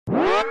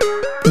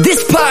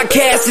This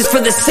podcast is for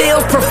the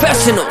sales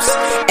professionals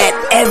at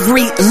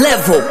every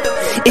level.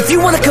 If you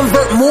want to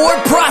convert more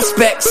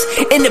prospects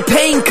into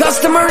paying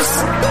customers,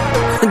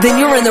 then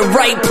you're in the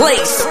right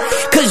place.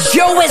 Cause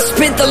Joe has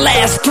spent the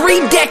last 3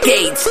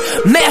 decades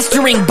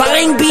mastering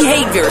buying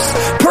behaviors,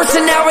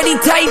 personality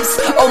types,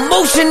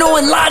 emotional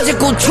and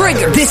logical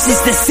triggers. This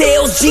is the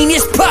Sales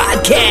Genius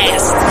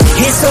Podcast.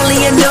 It's only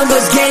a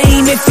numbers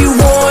game if you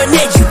want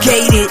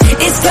educated.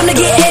 It's time to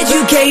get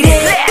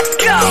educated.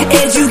 Let's go!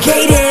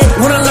 Educated.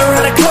 Wanna learn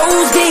how to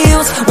close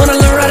deals, wanna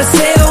learn how to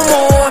sell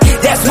more.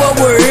 That's what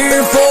we're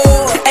here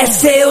for at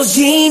Sales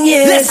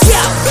Genius. Let's go!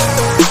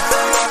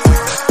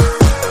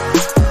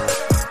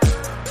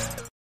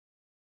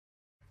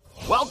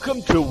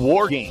 Welcome to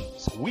War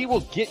Games. We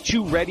will get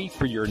you ready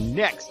for your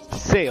next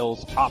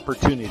sales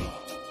opportunity.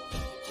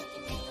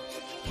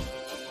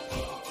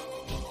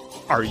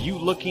 Are you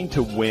looking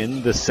to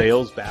win the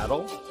sales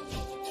battle?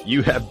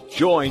 You have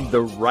joined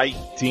the right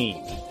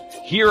team.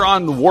 Here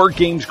on the War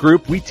Games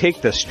Group, we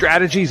take the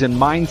strategies and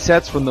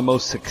mindsets from the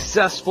most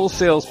successful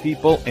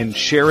salespeople and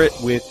share it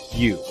with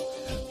you.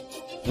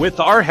 With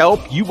our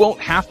help, you won't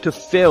have to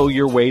fail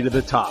your way to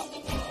the top.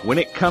 When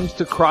it comes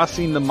to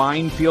crossing the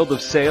minefield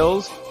of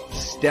sales,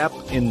 step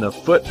in the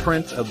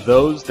footprints of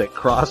those that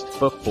crossed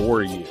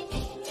before you.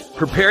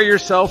 Prepare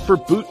yourself for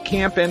boot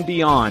camp and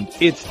beyond.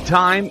 It's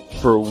time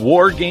for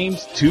War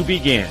Games to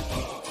begin.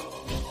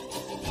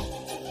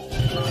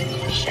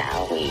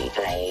 Shall we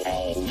play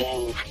a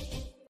game?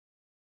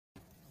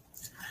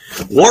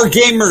 War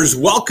Gamers,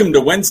 welcome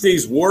to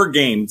Wednesday's War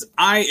Games.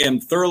 I am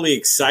thoroughly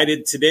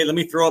excited today. Let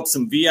me throw up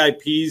some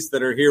VIPs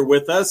that are here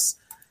with us.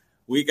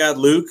 We got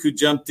Luke who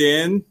jumped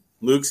in.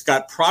 Luke's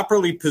got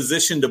properly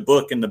positioned a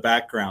book in the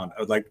background.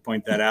 I would like to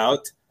point that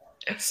out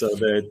so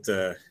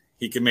that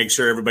he can make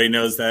sure everybody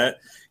knows that.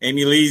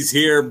 Amy Lee's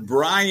here.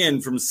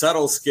 Brian from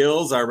Subtle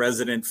Skills, our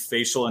resident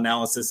facial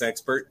analysis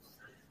expert,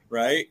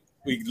 right?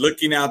 We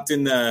looking out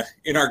in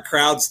our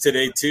crowds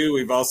today too.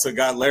 We've also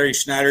got Larry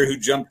Schneider who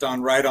jumped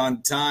on right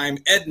on time.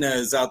 Edna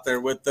is out there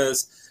with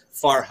us.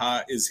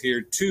 Farha is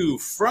here too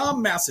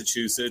from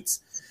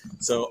Massachusetts.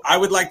 So I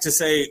would like to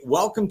say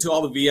welcome to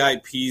all the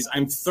VIPs.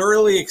 I'm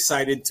thoroughly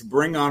excited to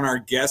bring on our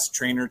guest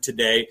trainer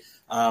today.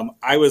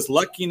 I was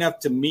lucky enough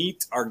to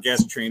meet our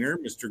guest trainer,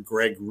 Mr.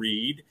 Greg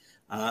Reed,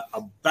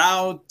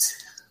 about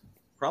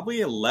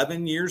probably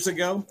 11 years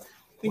ago.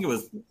 I think it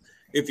was,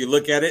 if you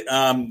look at it,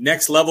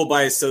 Next Level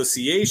by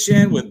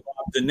Association with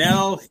Bob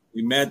Donnell.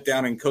 We met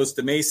down in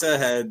Costa Mesa,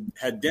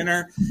 had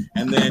dinner,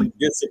 and then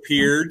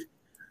disappeared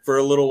for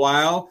a little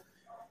while.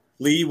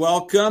 Lee,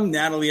 welcome.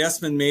 Natalie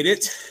Essman made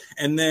it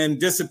and then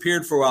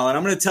disappeared for a while. And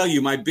I'm going to tell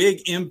you my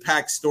big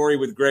impact story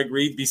with Greg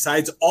Reed,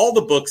 besides all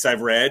the books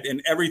I've read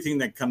and everything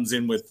that comes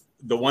in with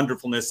the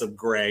wonderfulness of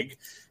Greg.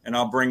 And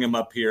I'll bring him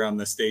up here on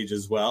the stage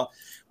as well.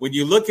 When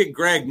you look at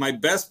Greg, my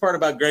best part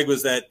about Greg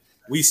was that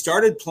we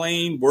started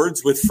playing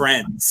Words with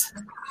Friends,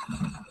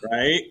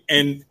 right?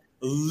 And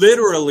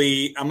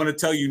literally, I'm going to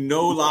tell you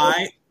no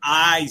lie,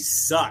 I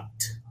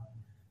sucked.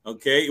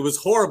 Okay, it was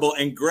horrible.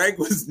 And Greg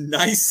was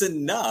nice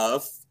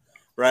enough,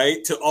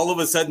 right, to all of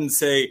a sudden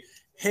say,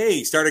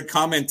 hey, started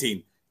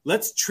commenting,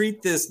 let's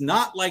treat this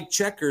not like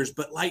checkers,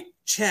 but like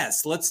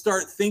chess. Let's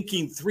start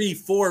thinking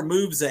 3-4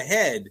 moves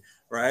ahead,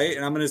 right?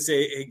 And I'm going to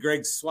say, hey,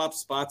 Greg, swap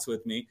spots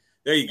with me.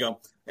 There you go.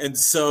 And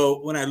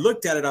so when I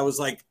looked at it, I was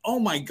like, oh,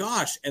 my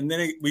gosh. And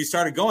then we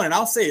started going. And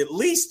I'll say at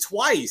least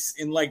twice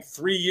in like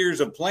 3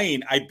 years of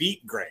playing, I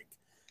beat Greg,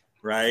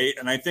 right?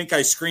 And I think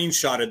I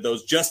screenshotted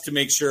those just to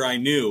make sure I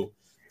knew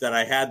that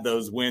I had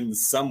those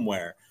wins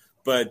somewhere.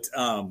 But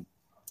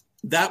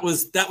that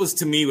was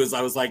to me was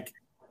I was like,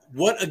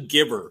 what a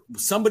giver,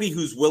 somebody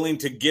who's willing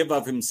to give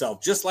of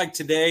himself. Just like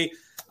today,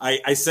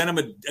 I sent him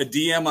a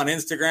DM on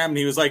Instagram and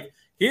he was like,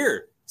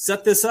 here,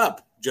 set this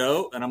up,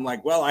 Joe. And I'm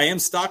like, well, I am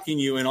stalking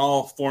you in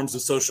all forms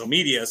of social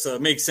media. So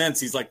it makes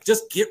sense. He's like,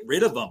 just get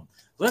rid of them.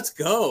 Let's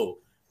go.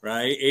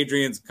 Right.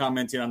 Adrian's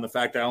commenting on the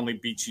fact I only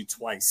beat you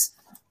twice,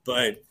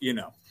 but you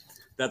know,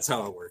 that's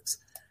how it works.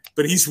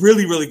 But he's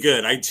really, really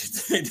good. I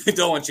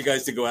don't want you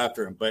guys to go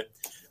after him, but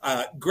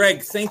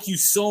Greg, thank you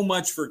so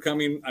much for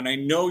coming. And I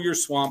know you're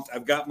swamped.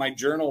 I've got my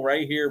journal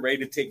right here, ready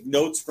to take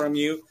notes from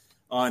you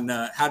on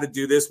how to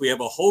do this. We have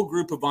a whole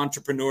group of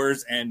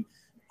entrepreneurs, and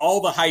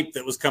all the hype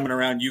that was coming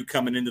around you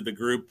coming into the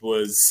group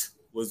was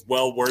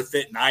well worth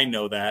it. And I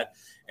know that.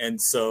 And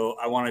so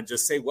I want to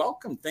just say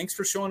welcome. Thanks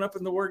for showing up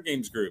in the War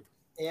Games group.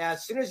 Yeah,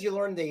 as soon as you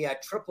learned the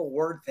triple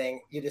word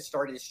thing, you just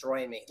started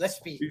destroying me. Let's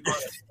be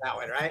honest with that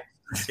one, right?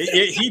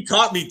 He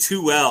taught me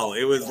too well.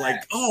 It was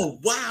like, oh,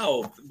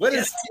 wow. What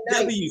does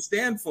TW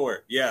stand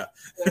for? Yeah.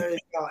 There you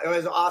go. It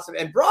was awesome.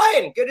 And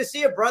Brian, good to see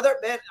you, brother.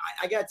 Man,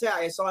 I got to tell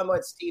you, I saw him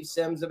at Steve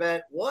Sims'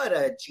 event. What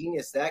a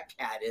genius that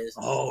cat is.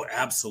 Oh,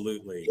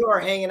 absolutely. You are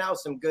hanging out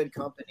with some good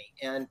company.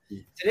 And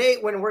today,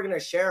 when we're going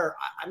to share,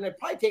 I'm going to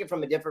probably take it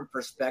from a different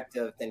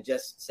perspective than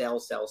just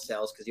sales,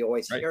 because you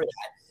always hear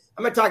that.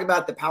 I'm going to talk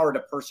about the power to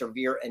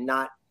persevere and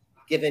not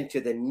give in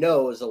to the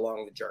no's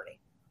along the journey.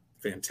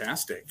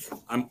 Fantastic.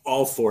 I'm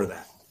all for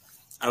that.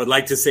 I would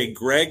like to say,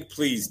 Greg,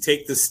 please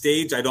take the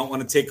stage. I don't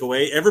want to take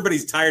away.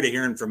 Everybody's tired of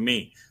hearing from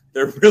me.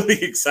 They're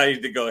really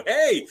excited to go,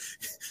 hey,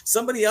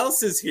 somebody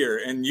else is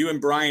here. And you and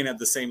Brian have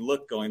the same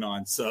look going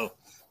on. So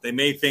they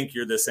may think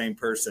you're the same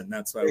person.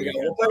 That's why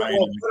we'll put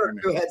our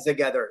two heads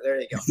together. There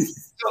you go.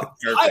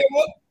 So,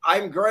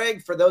 I'm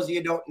Greg. For those of you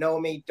who don't know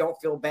me, don't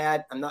feel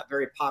bad. I'm not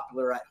very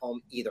popular at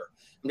home either.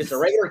 I'm just a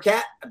regular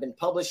cat. I've been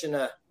publishing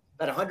about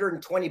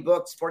 120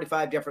 books,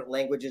 45 different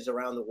languages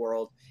around the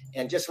world.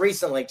 And just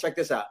recently, check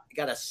this out. I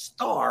got a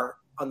star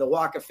on the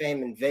Walk of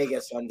Fame in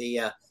Vegas on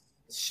the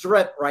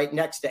strip right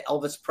next to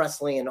Elvis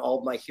Presley and all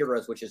of my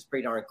heroes, which is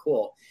pretty darn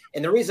cool.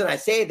 And the reason I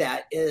say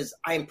that is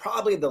I'm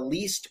probably the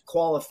least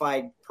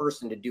qualified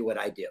person to do what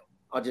I do.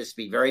 I'll just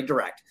be very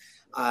direct.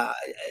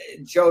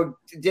 Joe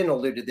didn't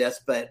allude to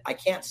this, but I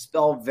can't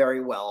spell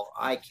very well.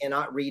 I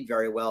cannot read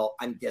very well.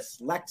 I'm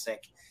dyslexic.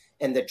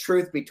 And the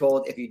truth be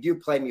told, if you do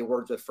play me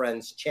Words with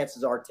Friends,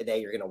 chances are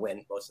today you're going to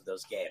win most of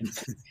those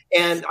games.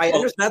 And I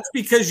understand that's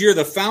because you're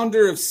the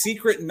founder of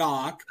Secret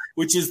Knock,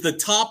 which is the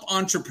top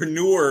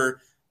entrepreneur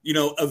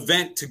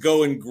event to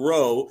go and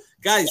grow.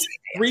 Guys,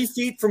 3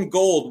 feet from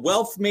gold,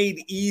 wealth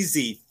made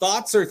easy,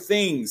 thoughts are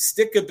things,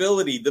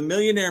 stickability, the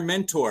millionaire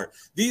mentor.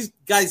 These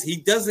guys,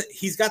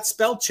 he's got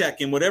spell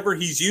check in whatever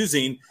he's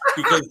using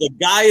because the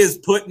guy is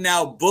putting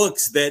out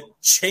books that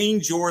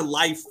change your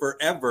life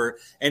forever.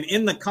 And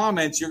in the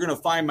comments, you're going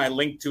to find my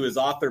link to his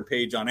author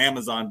page on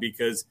Amazon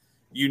because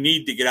you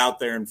need to get out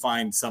there and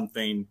find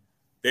something.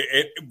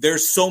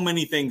 There's so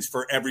many things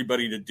for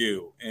everybody to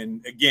do.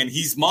 And again,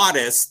 he's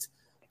modest,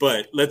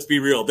 but let's be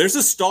real. There's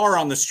a star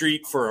on the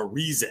street for a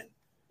reason.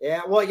 Yeah,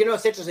 well,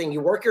 it's interesting.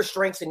 You work your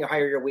strengths and you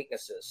hire your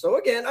weaknesses. So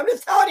again, I'm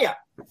just telling you.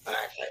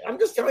 I'm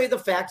just telling you the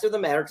facts of the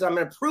matter because I'm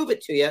going to prove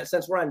it to you.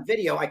 Since we're on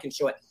video, I can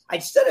show it. I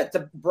said it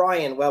to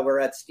Brian while we're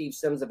at Steve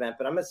Sims' event,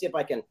 but I'm going to see if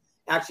I can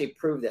actually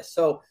prove this.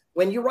 So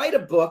when you write a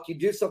book, you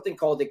do something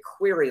called a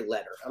query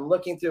letter. I'm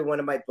looking through one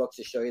of my books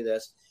to show you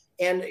this.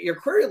 And your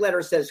query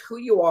letter says who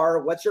you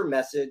are, what's your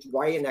message,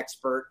 why you're an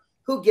expert,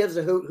 who gives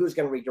a hoot, who's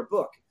going to read your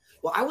book.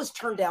 Well, I was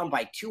turned down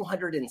by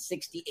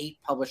 268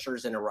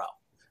 publishers in a row.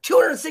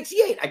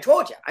 268. I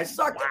told you. I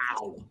sucked.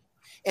 Wow.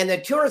 And the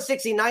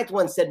 269th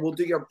one said, we'll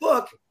do your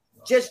book.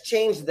 Just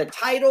change the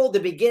title, the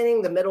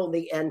beginning, the middle, and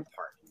the end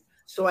part.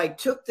 So I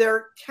took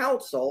their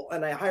counsel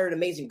and I hired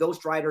amazing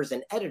ghostwriters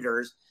and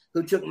editors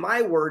who took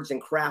my words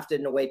and crafted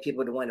in a way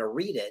people would want to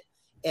read it.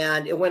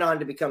 And it went on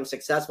to become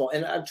successful.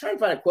 And I'm trying to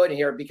find a quote in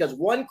here because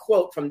one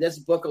quote from this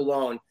book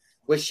alone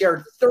was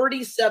shared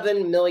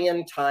 37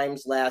 million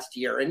times last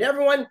year. And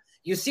everyone,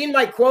 you've seen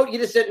my quote, you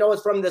just didn't know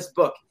it's from this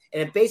book.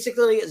 And it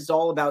basically is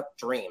all about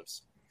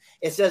dreams.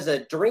 It says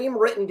a dream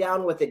written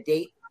down with a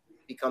date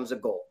becomes a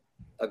goal.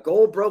 A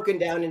goal broken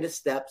down into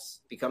steps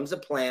becomes a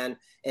plan,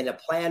 and a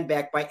plan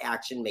backed by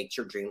action makes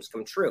your dreams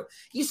come true.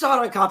 You saw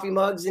it on coffee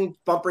mugs and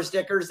bumper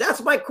stickers.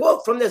 That's my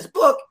quote from this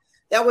book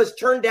that was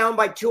turned down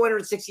by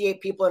 268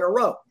 people in a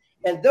row.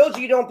 And those of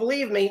you who don't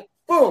believe me,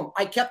 boom,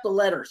 I kept the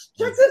letters.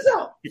 Check this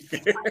out.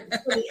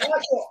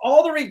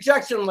 All the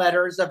rejection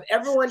letters of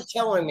everyone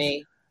telling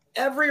me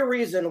every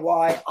reason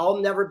why I'll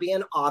never be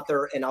an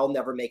author and I'll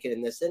never make it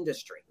in this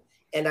industry.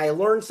 And I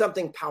learned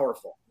something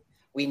powerful.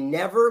 We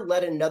never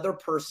let another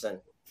person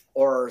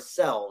or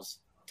ourselves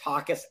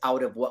talk us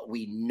out of what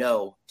we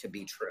know to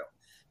be true.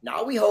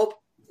 Now we hope,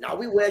 now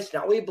we wish,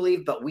 now we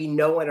believe, but we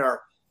know in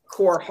our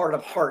core heart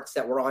of hearts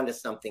that we're onto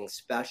something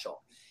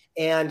special.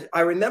 And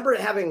I remember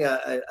having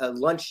a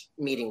lunch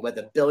meeting with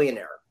a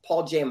billionaire,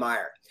 Paul J.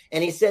 Meyer,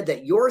 and he said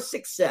that your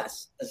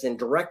success is in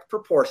direct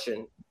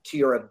proportion to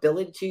your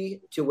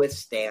ability to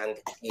withstand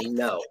a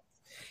no.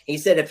 He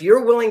said, if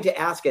you're willing to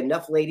ask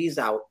enough ladies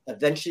out,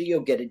 eventually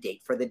you'll get a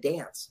date for the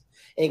dance.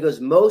 And he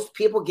goes, most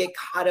people get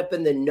caught up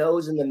in the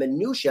no's and the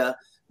minutia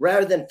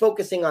rather than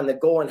focusing on the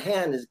goal in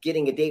hand as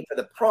getting a date for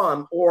the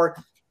prom or,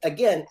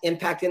 again,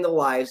 impacting the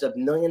lives of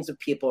millions of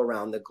people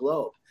around the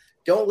globe.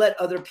 Don't let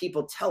other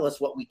people tell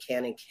us what we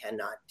can and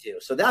cannot do.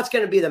 So that's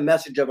going to be the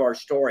message of our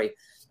story.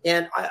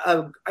 And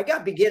I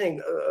got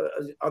beginning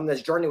on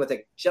this journey with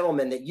a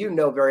gentleman that you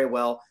know very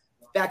well,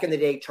 back in the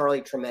day,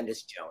 Charlie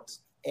Tremendous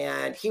Jones.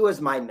 And he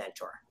was my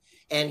mentor.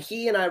 And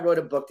he and I wrote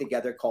a book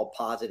together called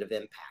Positive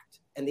Impact.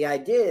 And the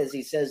idea is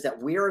he says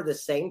that we are the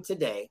same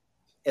today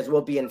as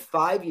we'll be in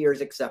 5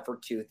 years, except for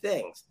two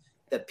things.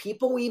 The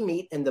people we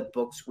meet and the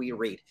books we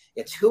read.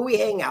 It's who we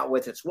hang out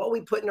with. It's what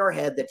we put in our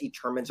head that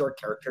determines our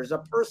character as a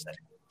person.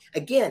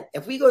 Again,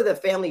 if we go to the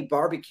family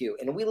barbecue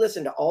and we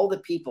listen to all the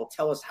people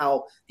tell us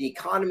how the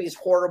economy is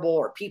horrible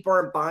or people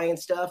aren't buying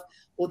stuff,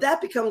 well,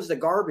 that becomes the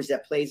garbage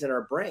that plays in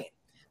our brain.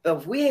 But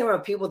if we hang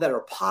around people that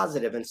are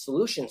positive and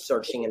solution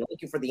searching and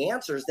looking for the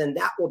answers, then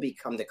that will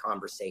become the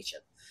conversation.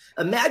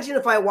 Imagine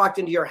if I walked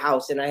into your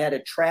house and I had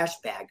a trash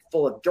bag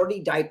full of dirty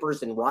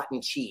diapers and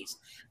rotten cheese.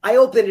 I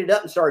opened it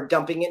up and started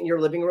dumping it in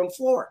your living room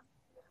floor.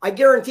 I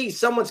guarantee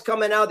someone's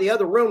coming out of the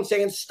other room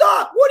saying,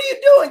 stop, what are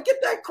you doing? Get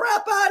that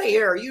crap out of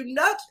here. Are you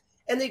nuts?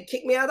 And they'd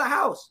kick me out of the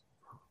house.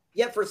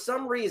 Yet for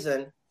some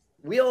reason,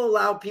 we'll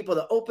allow people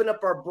to open up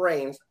our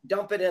brains,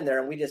 dump it in there,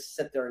 and we just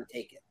sit there and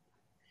take it.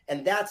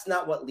 And that's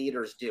not what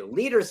leaders do.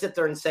 Leaders sit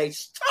there and say,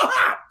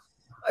 stop!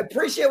 I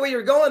appreciate what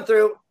you're going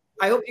through.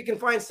 I hope you can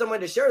find someone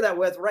to share that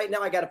with. Right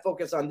now, I got to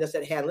focus on this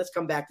at hand. Let's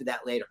come back to that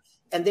later.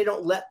 And they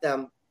don't let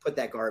them put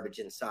that garbage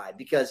inside,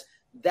 because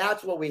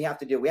that's what we have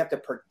to do. We have to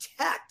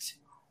protect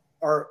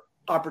our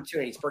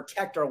opportunities,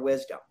 protect our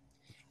wisdom.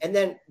 And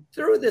then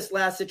through this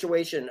last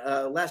situation,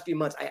 last few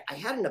months, I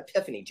had an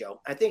epiphany,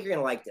 Joe. I think you're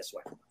going to like this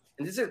one.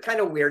 And this is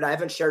kind of weird. I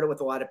haven't shared it with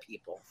a lot of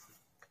people.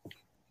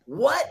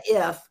 What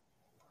if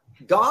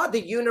God,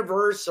 the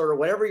universe, or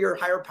whatever your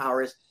higher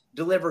power is,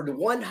 delivered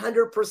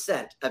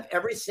 100% of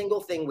every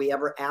single thing we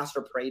ever asked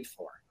or prayed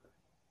for,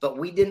 but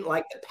we didn't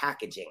like the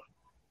packaging,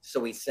 so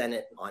we sent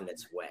it on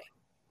its way?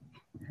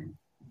 Wow.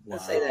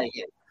 Let's say that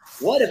again.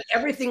 What if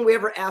everything we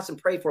ever asked and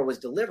prayed for was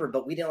delivered,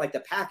 but we didn't like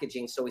the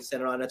packaging, so we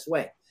sent it on its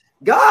way?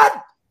 God,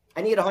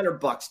 I need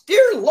 $100.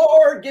 Dear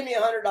Lord, give me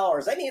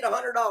 $100. I need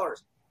 $100.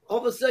 All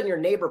of a sudden, your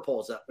neighbor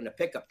pulls up in a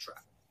pickup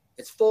truck.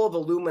 It's full of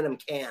aluminum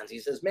cans. He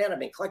says, man, I've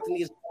been collecting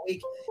these all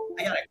week.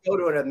 I got to go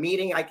to a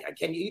meeting.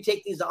 Can you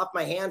take these off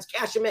my hands?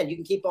 Cash them in. You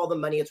can keep all the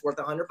money. It's worth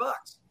 $100.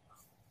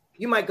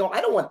 You might go,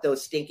 I don't want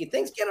those stinky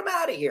things. Get them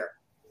out of here.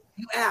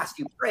 You asked,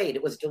 you prayed,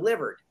 it was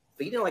delivered,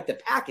 but you didn't like the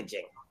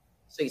packaging,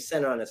 so you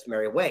sent it on its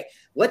merry way.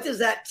 What does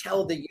that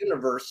tell the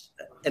universe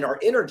and our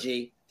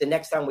energy the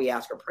next time we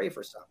ask or pray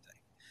for something?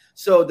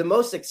 So the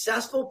most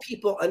successful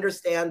people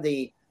understand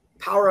the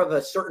power of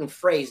a certain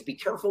phrase. Be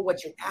careful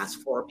what you ask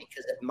for,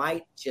 because it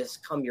might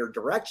just come your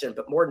direction.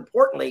 But more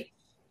importantly,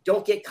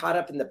 don't get caught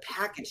up in the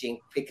packaging,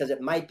 because it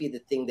might be the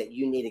thing that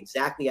you need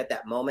exactly at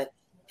that moment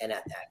and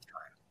at that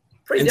time.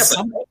 Pretty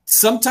different.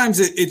 Sometimes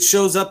it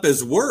shows up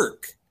as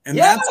work. And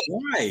that's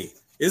why.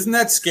 Isn't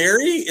that scary?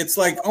 It's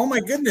like, oh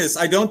my goodness,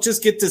 I don't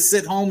just get to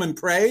sit home and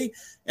pray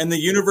and the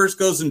universe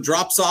goes and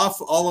drops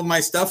off all of my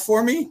stuff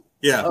for me.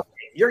 Yeah. Okay.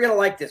 You're going to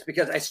like this,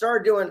 because I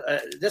started doing,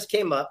 this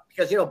came up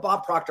because,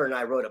 Bob Proctor and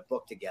I wrote a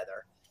book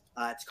together.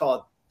 It's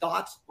called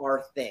Thoughts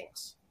Are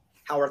Things,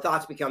 How Our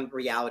Thoughts Become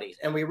Realities.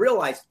 And we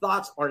realized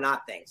thoughts are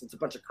not things. It's a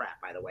bunch of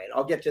crap, by the way. And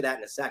I'll get to that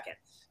in a second.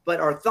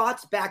 But our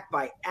thoughts backed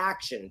by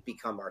action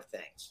become our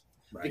things.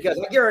 Right. Because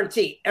I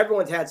guarantee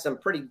everyone's had some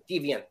pretty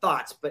deviant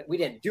thoughts, but we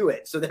didn't do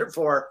it. So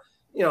therefore,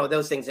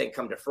 those things didn't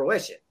come to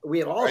fruition. We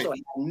have also had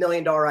 $1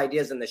 million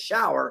ideas in the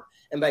shower.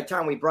 And by the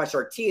time we brush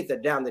our teeth,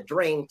 they're down the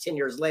drain. 10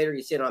 years later,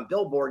 you see it on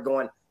Billboard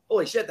going,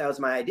 holy shit, that was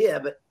my idea.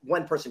 But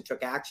one person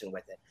took action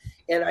with it.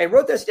 And I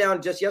wrote this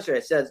down just yesterday.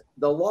 It says,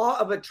 the law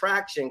of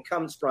attraction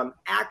comes from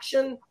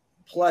action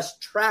plus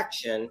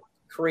traction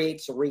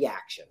creates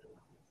reaction.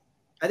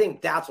 I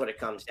think that's what it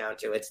comes down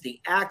to. It's the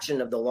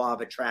action of the law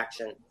of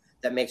attraction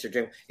that makes your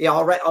dream. Yeah,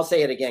 I'll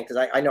say it again,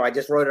 because I know I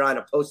just wrote it on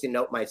a Post-it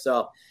note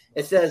myself.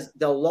 It says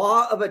the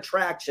law of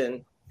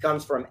attraction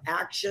comes from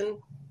action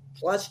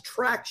plus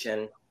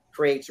traction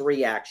creates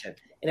reaction.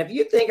 And if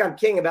you think I'm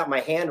kidding about my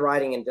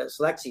handwriting and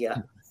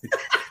dyslexia,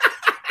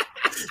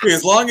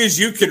 as long as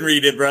you can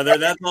read it, brother,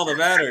 that's all that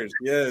matters.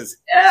 Yes.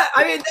 Yeah,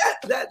 I mean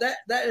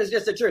that is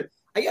just the truth.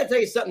 I got to tell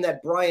you something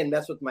that Brian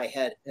messed with my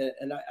head, and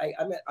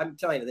I'm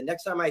telling you, the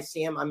next time I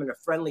see him, I'm going to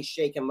friendly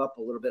shake him up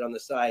a little bit on the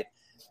side.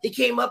 He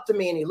came up to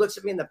me and he looks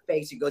at me in the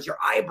face. He goes, your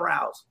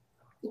eyebrows.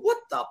 What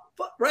the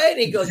fuck? Right? And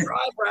he goes, your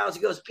eyebrows.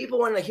 He goes, people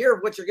want to hear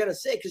what you're going to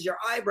say because your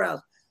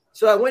eyebrows.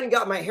 So I went and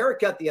got my hair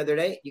cut the other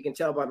day. You can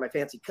tell by my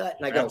fancy cut.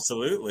 And I go,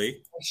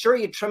 absolutely. Make sure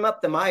you trim up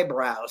them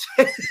eyebrows.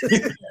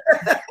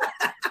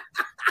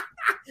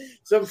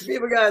 So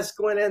people got to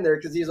squint in there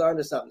because he's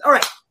onto something. All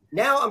right.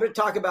 Now I'm going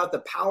to talk about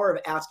the power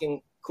of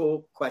asking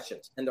cool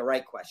questions and the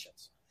right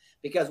questions.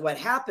 Because what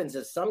happens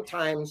is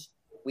sometimes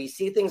we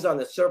see things on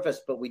the surface,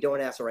 but we don't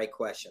ask the right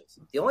questions.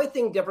 The only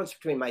thing difference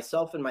between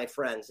myself and my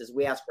friends is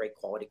we ask great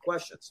quality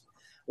questions.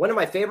 One of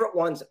my favorite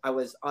ones, I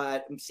was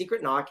at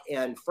Secret Knock,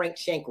 and Frank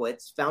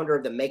Shankwitz, founder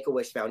of the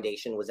Make-A-Wish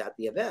Foundation, was at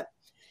the event.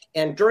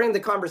 And during the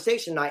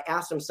conversation, I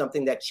asked him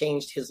something that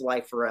changed his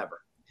life forever.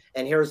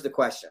 And here's the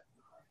question.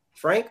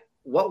 Frank,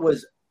 what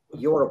was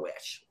your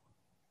wish?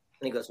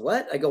 And he goes,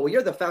 what? I go, well,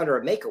 you're the founder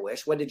of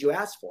Make-A-Wish. What did you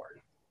ask for?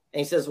 And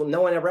he says, well,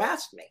 no one ever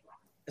asked me.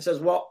 I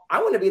says, well,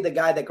 I want to be the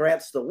guy that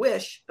grants the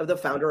wish of the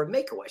founder of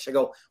Make-A-Wish. I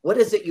go, what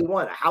is it you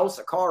want? A house,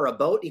 a car, a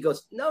boat? He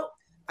goes, no,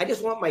 I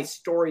just want my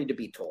story to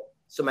be told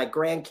so my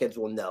grandkids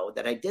will know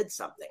that I did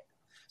something.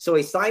 So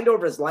he signed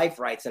over his life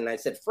rights. And I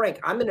said, Frank,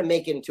 I'm going to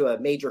make it into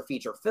a major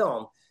feature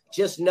film.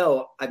 Just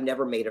know I've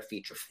never made a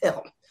feature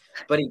film.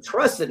 But he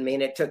trusted me,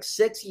 and it took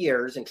 6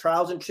 years and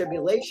trials and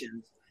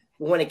tribulations.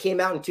 When it came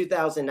out in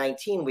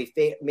 2019, we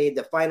made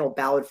the final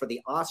ballot for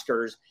the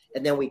Oscars,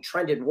 and then we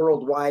trended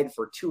worldwide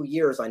for 2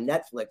 years on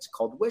Netflix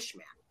called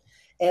Wishman.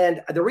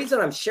 And the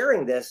reason I'm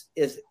sharing this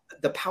is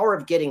the power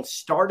of getting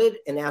started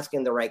and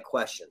asking the right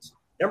questions.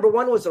 Number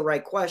one was the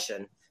right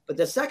question, but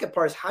the second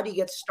part is, how do you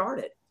get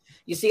started?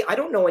 You see, I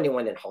don't know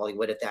anyone in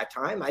Hollywood at that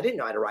time. I didn't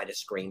know how to write a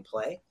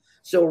screenplay.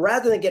 So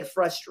rather than get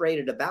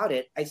frustrated about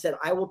it, I said,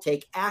 I will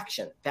take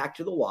action, back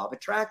to the law of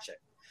attraction.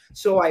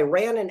 So I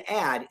ran an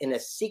ad in a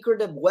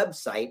secretive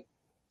website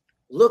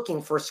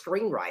looking for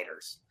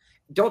screenwriters.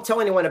 don't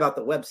tell anyone about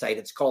the website.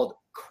 It's called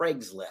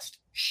Craigslist.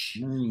 Shh.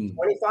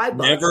 $25.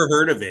 Never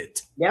heard of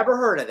it. Never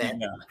heard of it.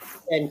 No.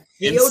 And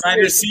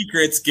Insider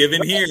secrets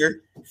given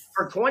here.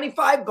 For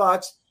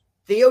 $25,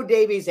 Theo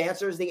Davies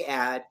answers the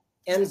ad,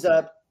 ends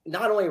up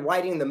not only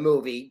writing the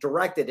movie,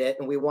 directed it,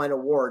 and we won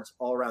awards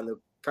all around the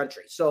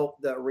country. So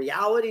the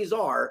realities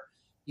are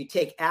you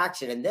take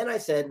action. And then I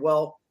said,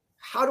 well,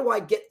 how do I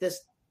get this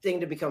thing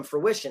to become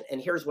fruition?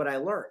 And here's what I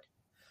learned.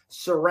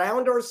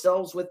 Surround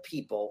ourselves with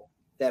people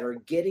that are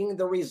getting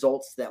the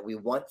results that we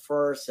want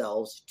for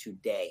ourselves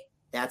today.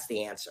 That's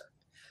the answer.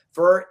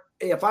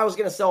 If I was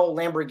going to sell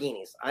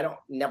Lamborghinis,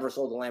 never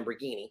sold a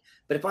Lamborghini,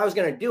 but if I was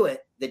going to do it,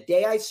 the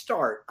day I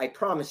start, I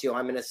promise you,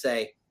 I'm going to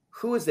say,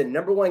 who is the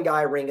number one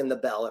guy ringing the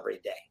bell every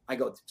day? I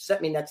go,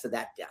 set me next to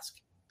that desk,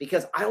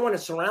 because I want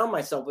to surround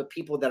myself with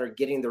people that are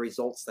getting the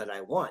results that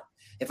I want.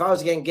 If I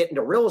was going to get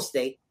into real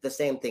estate, the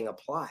same thing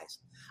applies.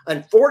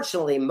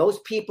 Unfortunately,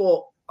 most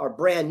people are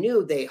brand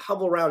new. They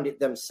hover around it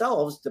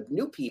themselves, the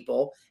new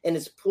people, and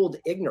it's pooled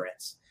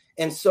ignorance.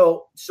 And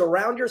so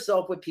surround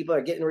yourself with people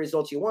that are getting the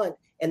results you want.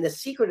 And the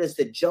secret is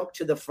to jump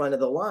to the front of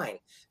the line,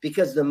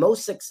 because the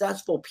most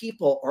successful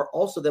people are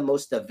also the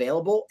most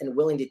available and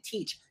willing to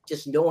teach.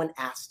 Just no one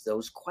asks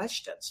those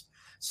questions.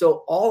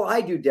 So all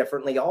I do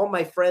differently, all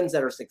my friends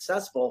that are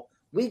successful,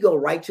 we go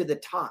right to the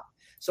top.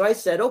 So I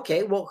said,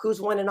 okay, well, who's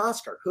won an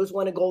Oscar? Who's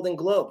won a Golden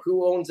Globe?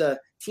 Who owns a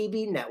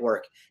TV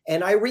network?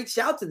 And I reached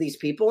out to these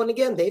people. And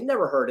again, they've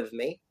never heard of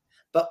me.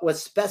 But with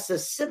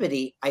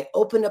specificity, I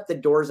opened up the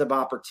doors of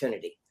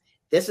opportunity.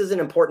 This is an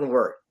important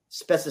word,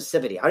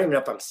 specificity. I don't even know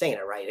if I'm saying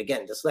it right.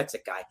 Again,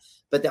 dyslexic guy.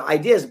 But the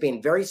idea is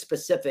being very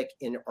specific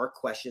in our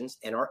questions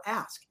and our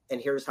ask.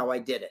 And here's how I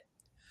did it.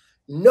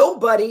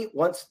 Nobody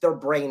wants their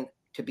brain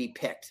to be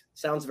picked.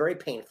 Sounds very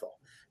painful.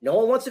 No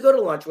one wants to go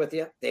to lunch with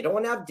you. They don't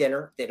want to have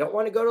dinner. They don't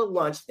want to go to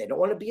lunch. They don't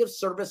want to be of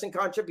service and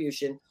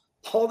contribution.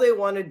 All they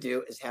want to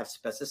do is have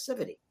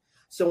specificity.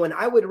 So when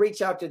I would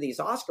reach out to these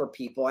Oscar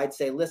people, I'd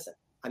say, listen,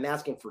 I'm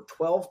asking for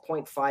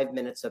 12.5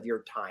 minutes of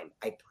your time.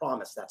 I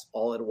promise that's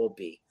all it will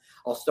be.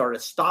 I'll start a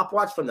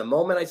stopwatch from the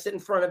moment I sit in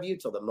front of you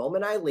till the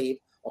moment I leave.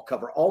 I'll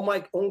cover all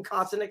my own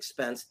costs and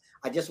expense.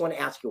 I just want to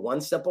ask you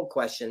one simple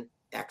question,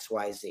 X,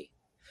 Y, Z.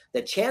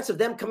 The chance of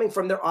them coming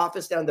from their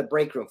office down to the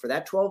break room for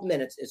that 12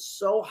 minutes is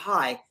so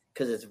high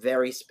because it's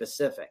very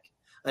specific.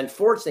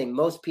 Unfortunately,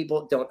 most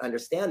people don't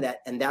understand that,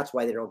 and that's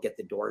why they don't get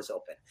the doors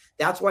open.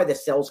 That's why the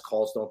sales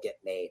calls don't get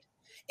made.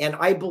 And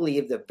I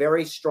believe the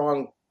very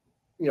strong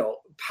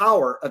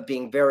power of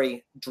being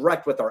very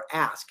direct with our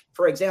ask.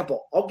 For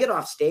example, I'll get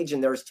off stage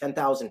and there's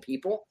 10,000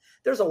 people.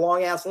 There's a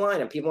long ass line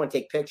and people want to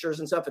take pictures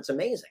and stuff. It's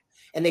amazing.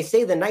 And they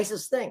say the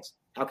nicest things.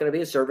 How can it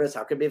be a service?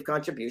 How can it be of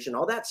contribution?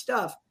 All that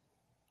stuff.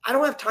 I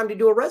don't have time to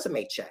do a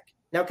resume check.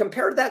 Now,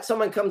 compared to that,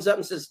 someone comes up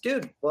and says,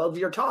 dude, love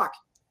your talk.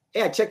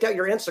 Hey, I checked out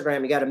your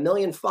Instagram. You got 1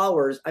 million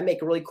followers. I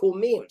make really cool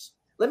memes.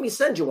 Let me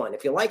send you one.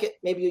 If you like it,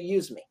 maybe you'll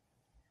use me.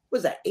 What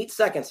was that? 8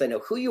 seconds. I know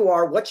who you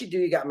are, what you do.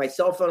 You got my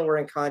cell phone. We're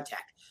in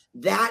contact.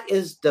 That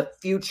is the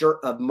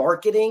future of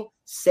marketing,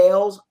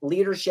 sales,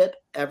 leadership,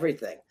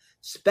 everything.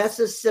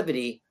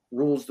 Specificity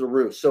rules the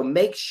roost. So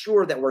make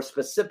sure that we're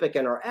specific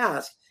in our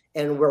ask,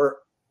 and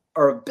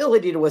our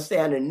ability to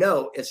withstand a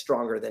no is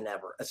stronger than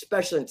ever,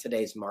 especially in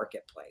today's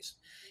marketplace.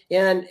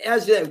 And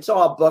as you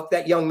saw a book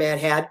that young man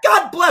had,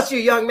 God bless you,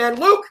 young man.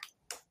 Luke,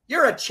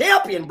 you're a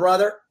champion,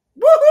 brother.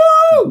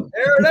 Woohoo!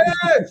 There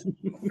it is.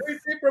 3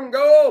 feet from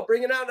goal.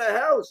 Bring it out of the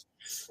house.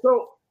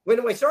 So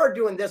when we started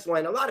doing this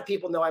one, a lot of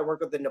people know I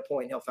work with the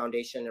Napoleon Hill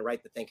Foundation and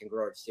write the Think and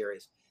Grow Rich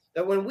series.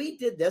 But when we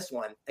did this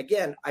one,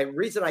 again,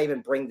 reason I even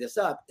bring this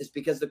up is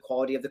because the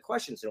quality of the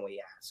questions that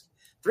we ask.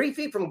 3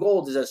 Feet from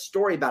Gold is a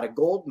story about a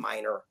gold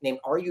miner named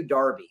R.U.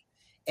 Darby.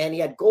 And he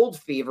had gold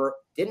fever,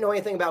 didn't know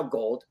anything about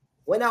gold,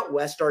 went out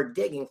west, started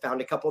digging,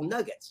 found a couple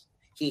nuggets.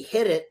 He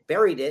hid it,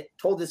 buried it,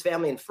 told his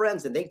family and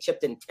friends, and they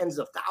chipped in tens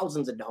of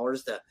thousands of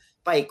dollars to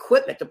buy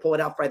equipment to pull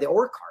it out by the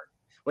ore cart.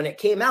 When it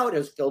came out, it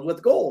was filled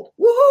with gold.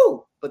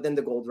 Woohoo! But then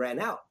the gold ran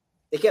out.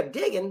 They kept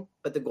digging,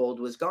 but the gold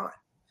was gone.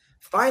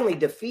 Finally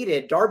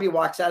defeated, Darby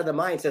walks out of the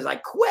mine and says, I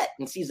quit,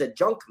 and sees a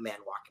junk man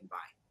walking by.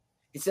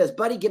 He says,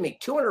 buddy, give me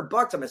 $200. I'm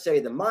going to sell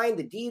you the mine,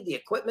 the deed, the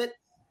equipment.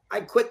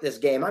 I quit this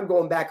game. I'm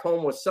going back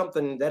home with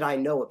something that I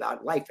know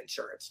about, life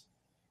insurance.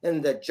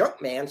 And the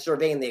junk man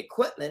surveying the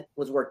equipment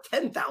was worth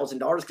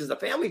 $10,000 because the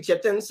family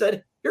chipped in and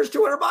said, here's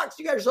 $200.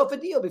 You got yourself a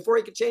deal before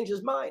he could change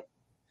his mind.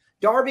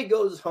 Darby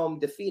goes home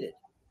defeated.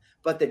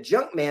 But the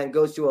junk man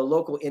goes to a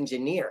local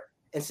engineer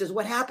and says,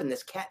 what happened?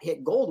 This cat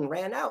hit gold and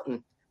ran out.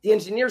 And the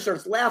engineer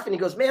starts laughing. He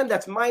goes, man,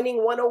 that's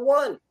mining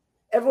 101.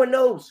 Everyone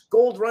knows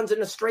gold runs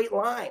in a straight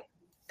line.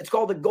 It's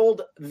called a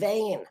gold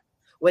vein.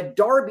 What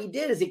Darby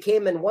did is he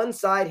came in one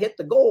side, hit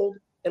the gold,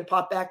 and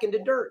popped back into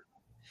dirt.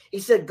 He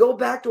said, go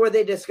back to where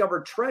they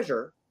discovered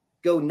treasure,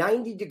 go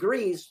 90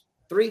 degrees,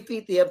 3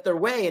 feet the other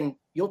way, and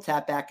you'll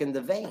tap back in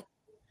the vein.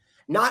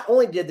 Not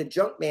only did the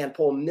junk man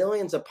pull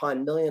millions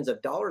upon millions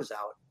of dollars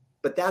out,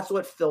 but that's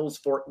what fills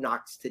Fort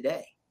Knox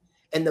today.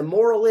 And the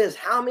moral is,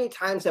 how many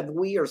times have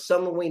we or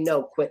someone we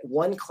know quit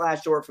one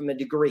class short from a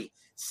degree,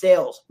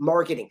 sales,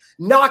 marketing,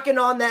 knocking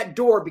on that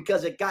door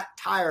because it got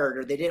tired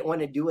or they didn't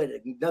want to do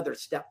it another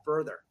step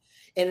further?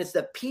 And it's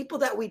the people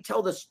that we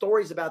tell the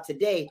stories about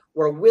today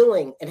were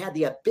willing and had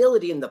the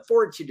ability and the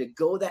fortitude to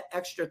go that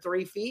extra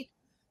 3 feet.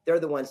 They're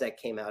the ones that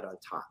came out on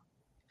top.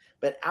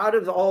 But out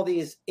of all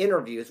these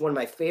interviews, one of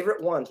my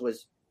favorite ones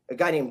was a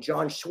guy named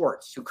John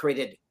Schwartz, who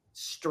created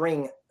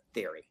string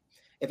theory.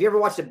 If you ever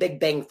watched The Big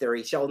Bang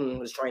Theory, Sheldon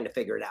was trying to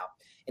figure it out.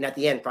 And at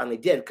the end, finally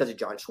did because of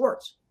John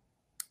Schwartz.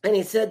 And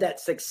he said that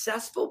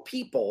successful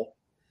people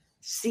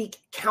seek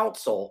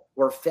counsel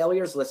where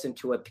failures listen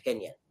to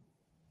opinion.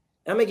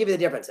 And I'm going to give you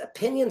the difference.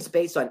 Opinions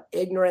based on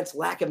ignorance,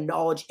 lack of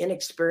knowledge,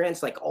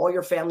 inexperience, like all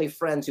your family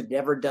friends who've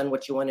never done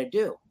what you want to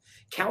do.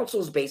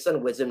 Counsel is based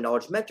on wisdom,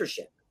 knowledge,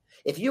 mentorship.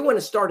 If you want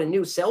to start a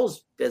new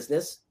sales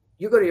business,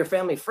 you go to your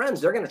family friends,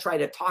 they're going to try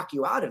to talk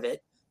you out of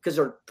it because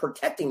they're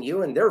protecting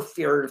you and they're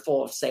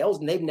fearful of sales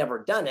and they've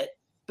never done it.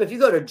 But if you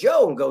go to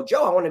Joe and go,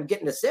 Joe, I want to get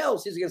into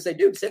sales, he's going to say,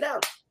 dude, sit down.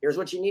 Here's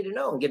what you need to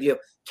know, and give you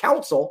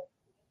counsel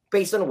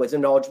based on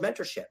wisdom, knowledge,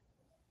 mentorship.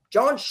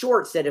 John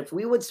Schwartz said if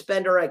we would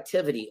spend our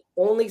activity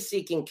only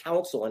seeking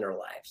counsel in our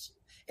lives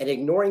and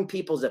ignoring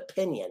people's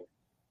opinion,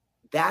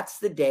 that's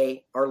the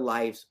day our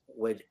lives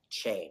would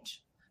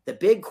change. The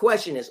big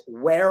question is,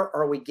 where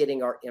are we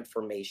getting our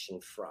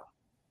information from?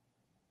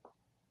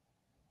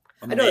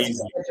 Amazing. I know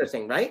it's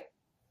interesting, right?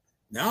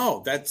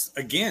 No, that's,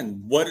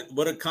 again, what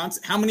a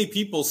concept. How many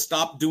people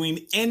stop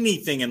doing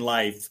anything in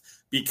life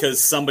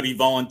because somebody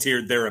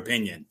volunteered their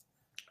opinion?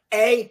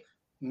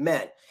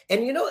 Amen.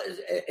 And you know,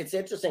 it's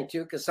interesting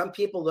too, because some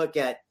people look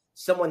at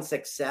someone's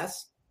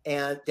success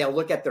and they'll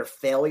look at their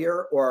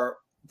failure or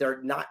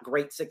their not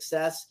great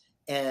success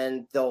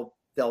and they'll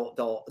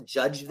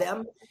judge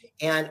them.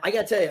 And I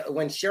got to tell you,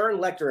 when Sharon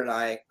Lechter and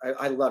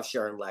I love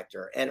Sharon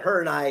Lechter, and her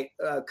and I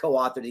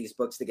co-authored these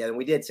books together, and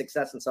we did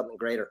Success and Something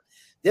Greater.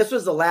 This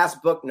was the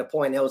last book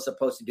Napoleon Hill was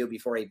supposed to do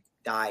before he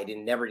died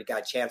and never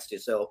got a chance to.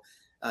 So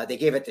they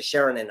gave it to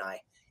Sharon and I.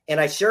 And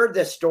I shared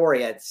this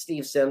story at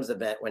Steve Sims'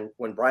 event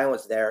when Brian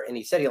was there, and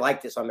he said he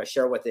liked it, so I'm going to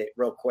share with it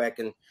real quick,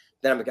 and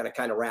then I'm going to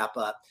kind of wrap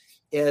up.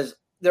 Is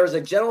there was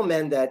a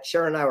gentleman that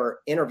Sharon and I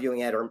were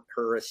interviewing at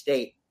her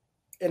estate,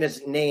 and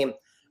his name,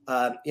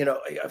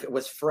 it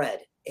was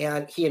Fred,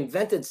 and he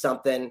invented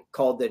something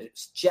called the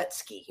jet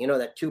ski. You know,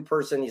 that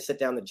 2-person, you sit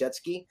down the jet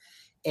ski.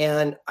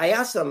 And I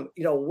asked him,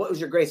 what was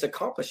your greatest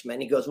accomplishment?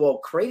 And he goes, well,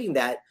 creating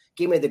that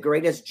gave me the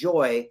greatest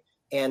joy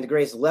and the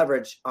greatest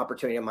leverage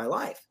opportunity in my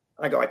life.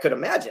 I go, I could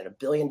imagine $1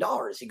 billion.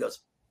 He goes,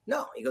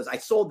 no. He goes, I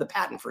sold the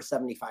patent for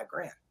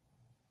 $75,000.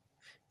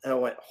 And I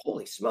went,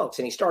 holy smokes.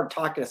 And he started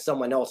talking to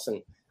someone else.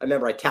 And I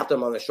remember I tapped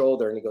him on the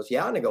shoulder and he goes,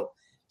 yeah. And I go,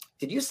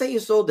 did you say you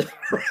sold the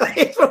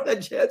right from the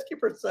jet ski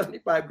for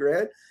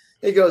 $75,000?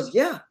 He goes,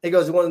 yeah. He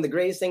goes, one of the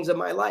greatest things of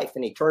my life.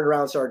 And he turned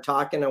around and started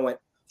talking. I went,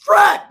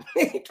 Fred.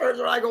 He turns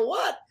around. I go,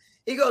 what?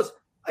 He goes,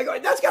 I go,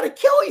 that's got to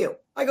kill you.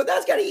 I go,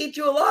 that's got to eat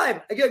you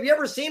alive. I go, have you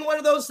ever seen one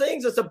of those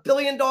things? It's $1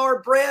 billion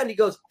brand. He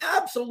goes,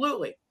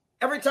 absolutely.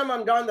 Every time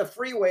I'm down the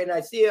freeway and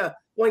I see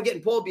one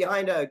getting pulled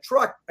behind a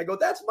truck, I go,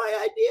 that's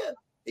my idea.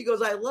 He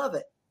goes, I love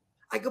it.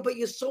 I go, but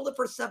you sold it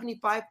for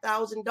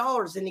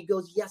 $75,000. And he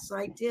goes, yes,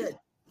 I did.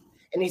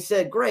 And he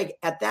said, Greg,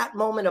 at that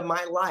moment of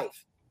my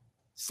life,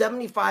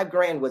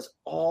 $75,000 was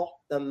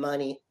all the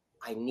money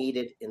I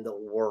needed in the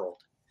world.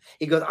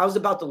 He goes, I was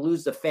about to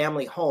lose the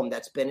family home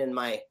that's been in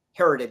my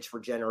heritage for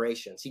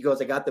generations. He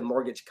goes, I got the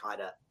mortgage caught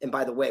up. And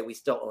by the way, we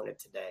still own it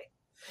today.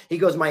 He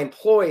goes, my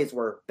employees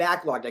were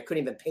backlogged. I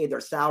couldn't even pay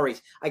their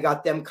salaries. I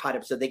got them caught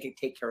up so they could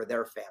take care of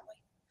their family.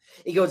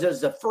 He goes, it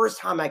was the first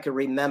time I could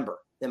remember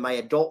in my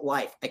adult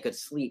life I could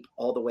sleep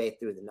all the way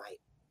through the night.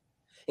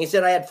 And he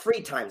said, I had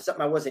free time,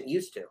 something I wasn't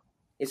used to.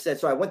 He said,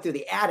 so I went through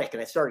the attic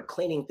and I started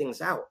cleaning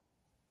things out.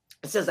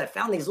 It says, I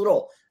found these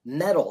little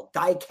metal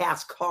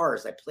die-cast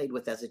cars I played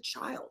with as a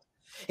child.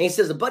 And he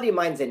says, a buddy of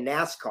mine's in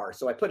NASCAR,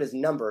 so I put his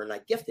number and I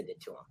gifted it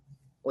to him.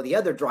 Well, the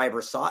other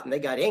drivers saw it and they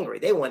got angry.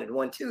 They wanted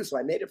one too, so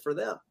I made it for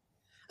them.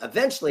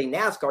 Eventually,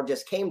 NASCAR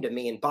just came to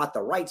me and bought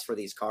the rights for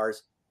these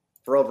cars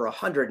for over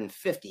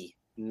 $150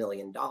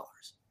 million.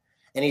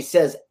 And he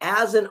says,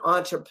 as an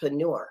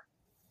entrepreneur,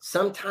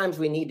 sometimes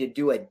we need to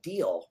do a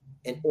deal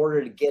in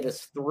order to get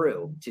us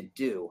through to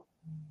do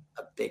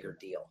a bigger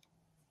deal.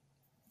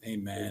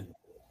 Amen.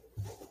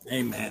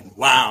 Amen.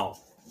 Wow.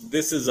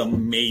 This is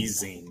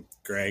amazing,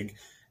 Greg.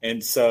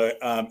 And so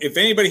if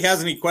anybody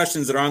has any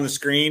questions that are on the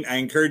screen, I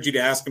encourage you to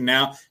ask them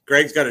now.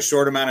 Greg's got a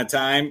short amount of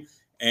time.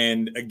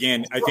 And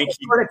again, I think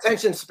short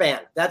attention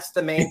span. That's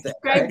the main thing.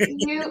 Greg,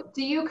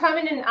 do you come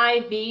in an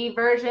IV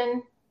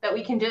version that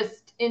we can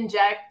just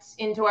inject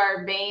into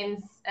our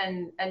veins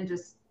and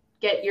just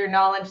get your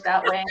knowledge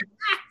that way?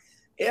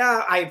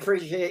 Yeah, I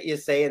appreciate you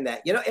saying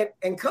that.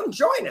 And come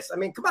join us. I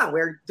mean, come on,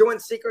 we're doing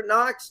Secret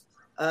Knocks.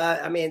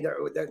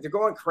 They're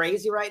going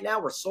crazy right now.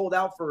 We're sold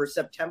out for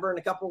September in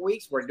a couple of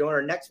weeks. We're doing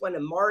our next one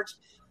in March.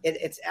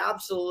 It's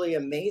absolutely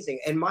amazing.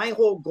 And my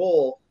whole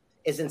goal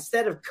is,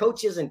 instead of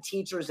coaches and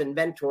teachers and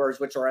mentors,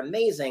 which are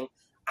amazing,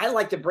 I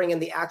like to bring in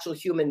the actual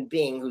human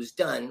being who's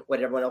done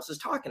what everyone else is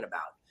talking about.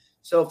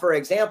 So, for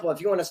example, if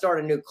you want to start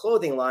a new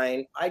clothing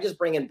line, I just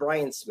bring in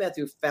Brian Smith,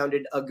 who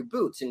founded UGG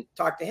Boots, and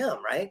talk to him,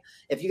 right?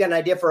 If you got an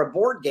idea for a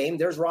board game,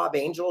 there's Rob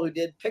Angel, who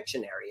did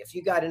Pictionary. If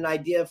you got an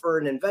idea for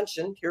an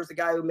invention, here's the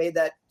guy who made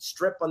that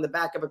strip on the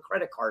back of a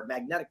credit card,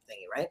 magnetic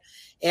thingy, right?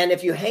 And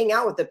if you hang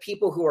out with the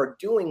people who are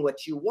doing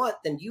what you want,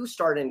 then you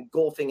start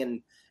engulfing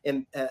and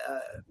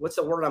what's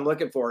the word I'm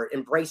looking for?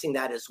 Embracing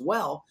that as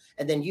well.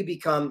 And then you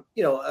become,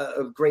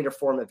 a greater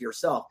form of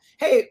yourself.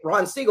 Hey,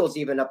 Ron Siegel's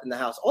even up in the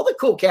house. All the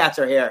cool cats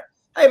are here.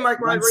 Hey, Mark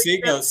Ron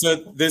Siegel. So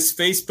this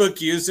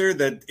Facebook user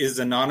that is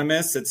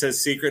anonymous that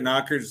says Secret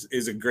Knockers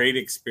is a great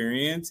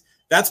experience.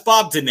 That's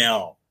Bob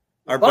Donnell,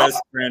 our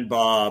best friend,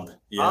 Bob.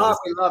 Yes.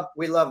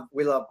 We love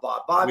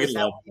Bob.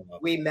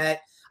 We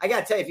met. I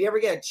got to tell you, if you ever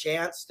get a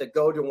chance to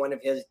go to one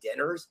of his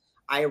dinners,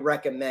 I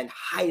recommend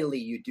highly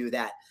you do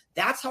that.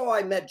 That's how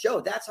I met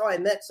Joe. That's how I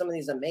met some of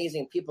these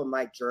amazing people in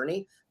my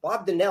journey.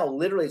 Bob Donnell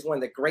literally is one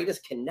of the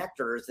greatest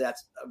connectors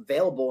that's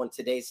available in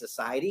today's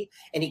society.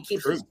 And he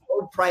keeps it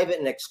so private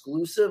and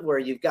exclusive where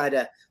you've got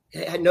to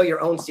know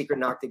your own secret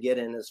knock to get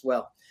in as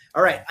well.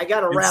 All right, I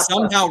got to wrap up.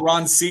 Somehow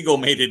Ron Siegel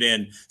made it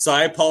in, so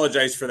I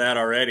apologize for that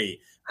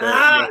already.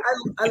 I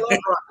love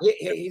Ron.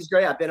 He's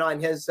great. I've been on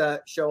his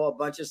show, a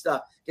bunch of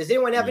stuff. Does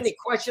anyone have any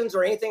questions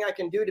or anything I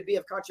can do to be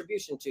of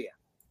contribution to you?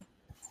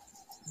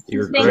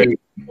 You're great.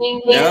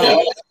 Yeah.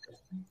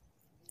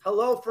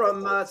 Hello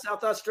from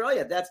South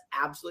Australia. That's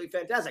absolutely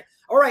fantastic.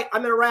 All right,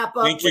 I'm going to wrap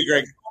up. Thank you,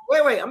 Greg.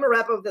 Wait. I'm going to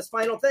wrap up with this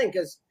final thing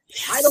because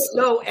I don't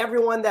know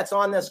everyone that's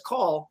on this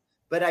call,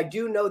 but I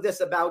do know this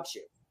about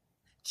you.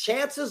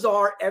 Chances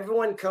are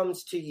everyone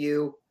comes to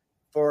you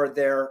for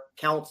their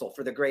counsel,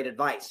 for the great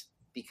advice,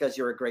 because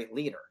you're a great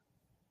leader.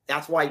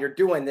 That's why you're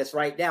doing this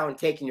right now and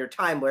taking your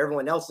time where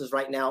everyone else is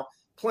right now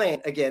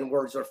playing, again,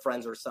 Words With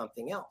Friends or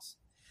something else.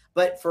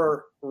 But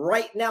for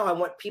right now, I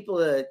want people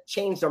to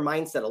change their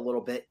mindset a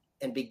little bit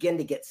and begin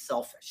to get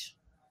selfish.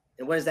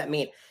 And what does that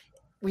mean?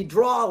 We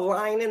draw a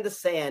line in the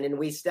sand and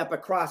we step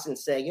across and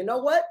say, you know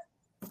what?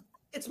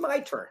 It's my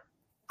turn.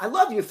 I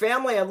love you,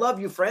 family. I love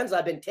you, friends.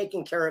 I've been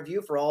taking care of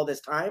you for all this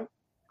time.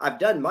 I've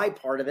done my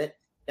part of it.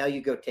 Now you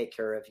go take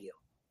care of you.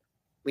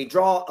 We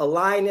draw a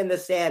line in the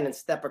sand and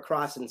step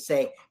across and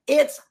say,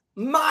 it's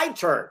my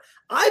turn.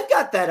 I've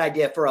got that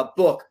idea for a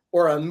book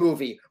or a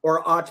movie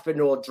or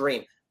entrepreneurial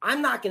dream.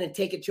 I'm not going to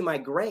take it to my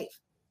grave.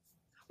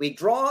 We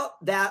draw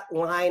that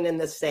line in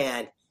the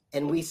sand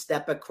and we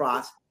step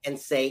across and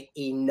say,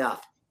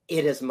 enough.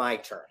 It is my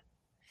turn.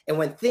 And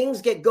when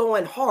things get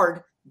going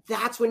hard,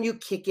 that's when you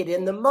kick it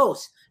in the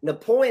most.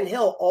 Napoleon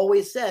Hill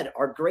always said,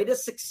 our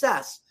greatest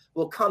success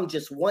will come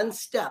just one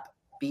step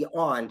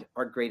beyond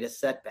our greatest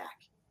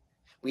setback.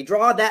 We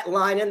draw that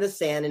line in the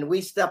sand and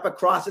we step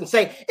across and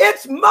say,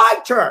 it's my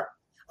turn.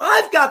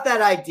 I've got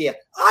that idea.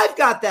 I've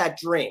got that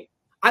dream.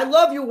 I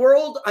love you,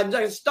 world. I'm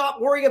going to stop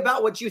worrying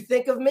about what you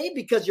think of me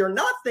because you're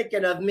not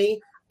thinking of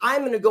me. I'm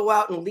going to go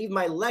out and leave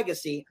my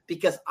legacy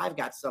because I've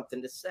got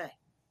something to say.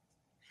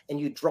 And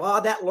you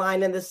draw that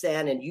line in the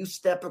sand and you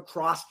step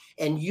across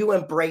and you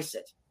embrace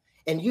it.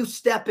 And you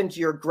step into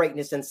your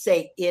greatness and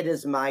say, it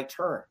is my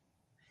turn.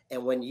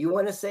 And when you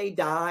want to say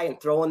die and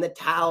throw in the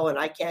towel and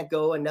I can't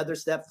go another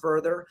step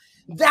further,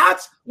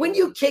 that's when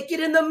you kick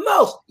it in the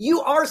most. You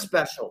are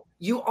special.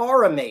 You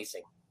are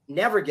amazing.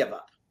 Never give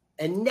up.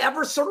 And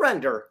never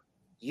surrender,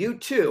 you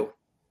too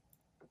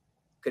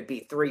could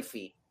be 3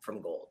 feet from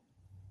gold.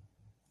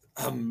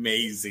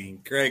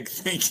 Amazing. Greg,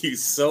 thank you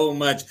so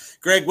much.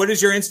 Greg, what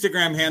is your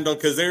Instagram handle?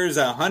 Because there's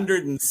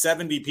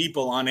 170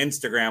 people on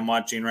Instagram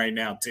watching right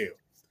now too.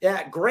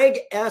 Yeah, Greg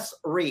S.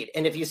 Reed.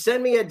 And if you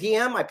send me a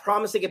DM, I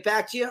promise to get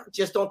back to you.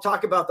 Just don't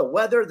talk about the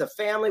weather, the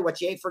family,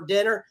 what you ate for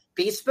dinner.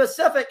 Be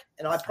specific,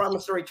 and I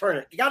promise to return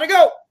it. You got to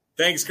go.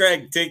 Thanks,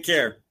 Greg. Take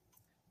care.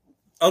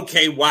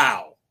 Okay,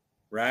 wow.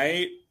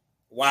 Right?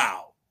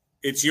 Wow.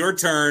 It's your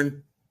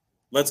turn.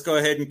 Let's go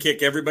ahead and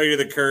kick everybody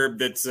to the curb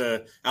that's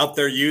out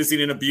there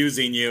using and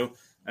abusing you.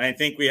 And I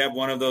think we have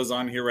one of those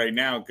on here right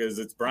now because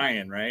it's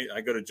Brian, right?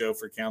 I go to Joe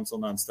for counsel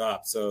nonstop.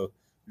 So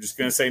I'm just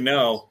going to say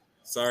no.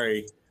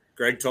 Sorry.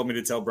 Greg told me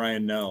to tell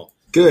Brian no.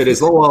 Good.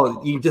 As well,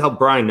 you tell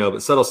Brian no,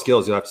 but subtle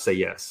skills, you'll have to say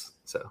yes.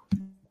 So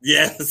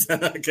yes.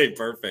 Okay,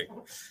 perfect.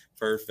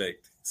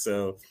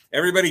 So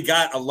everybody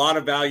got a lot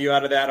of value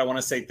out of that. I want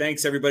to say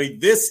thanks, everybody.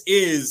 This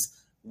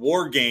is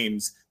War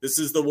Games. This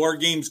is the War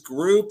Games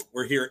group.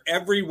 We're here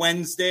every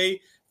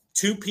Wednesday,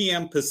 2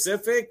 p.m.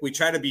 Pacific. We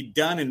try to be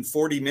done in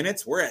 40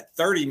 minutes. We're at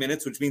 30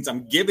 minutes, which means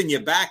I'm giving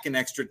you back an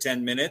extra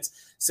 10 minutes.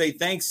 Say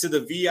thanks to the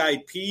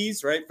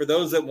VIPs, right? For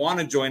those that want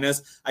to join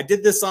us. I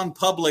did this on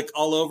public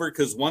all over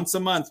because once a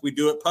month we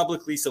do it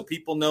publicly so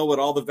people know what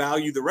all the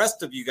value the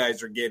rest of you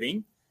guys are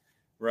getting,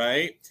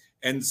 right?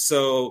 And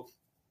so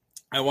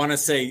I want to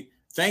say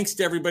thanks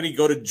to everybody.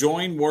 Go to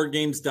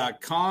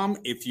joinwargames.com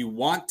if you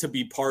want to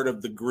be part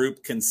of the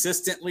group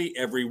consistently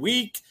every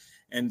week.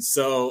 And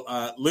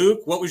so,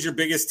 Luke, what was your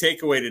biggest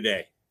takeaway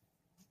today?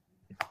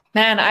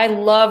 Man, I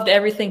loved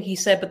everything he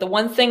said, but the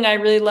one thing I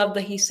really loved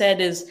that he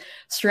said is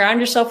surround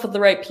yourself with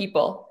the right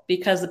people,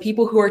 because the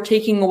people who are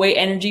taking away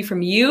energy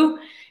from you,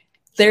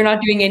 they're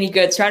not doing any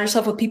good. Surround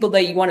yourself with people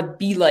that you want to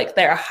be like,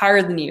 that are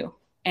higher than you.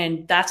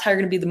 And that's how you're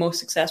going to be the most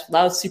successful.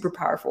 That was super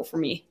powerful for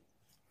me.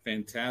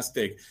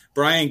 Fantastic.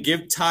 Brian,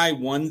 give Ty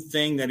one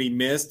thing that he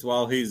missed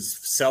while his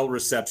cell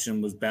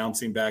reception was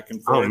bouncing back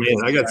and forth. Oh, man,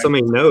 I got so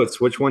many notes.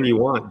 Which one do you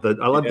want?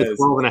 I love the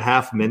 12 and a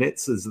half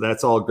minutes.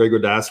 That's all Greg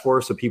would ask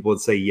for, so people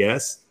would say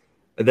yes.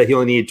 That he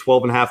only needed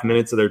 12 and a half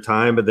minutes of their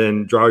time, but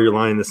then draw your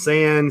line in the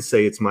sand,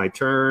 say it's my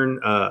turn.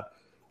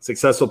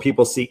 Successful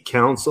people seek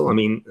counsel. I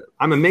mean,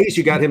 I'm amazed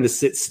you got him to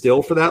sit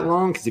still for that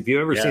long, because if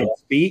you ever see him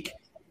speak,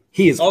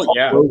 he is all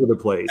over the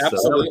place.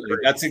 Absolutely. So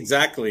that's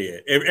exactly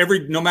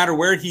it. No matter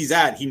where he's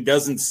at, he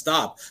doesn't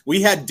stop.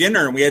 We had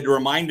dinner and we had to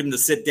remind him to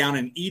sit down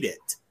and eat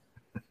it.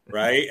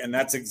 Right. And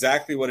that's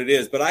exactly what it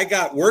is. But I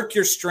got work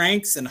your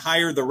strengths and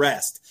hire the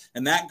rest.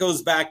 And that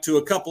goes back to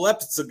a couple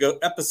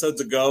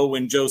episodes ago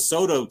when Joe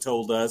Soto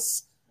told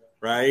us,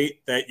 right,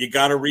 that you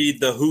got to read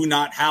the Who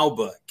Not How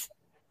book.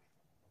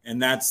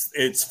 And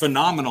it's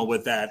phenomenal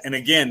with that. And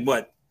again,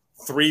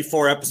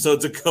 3-4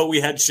 episodes ago,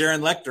 we had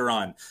Sharon Lecter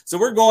on. So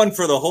we're going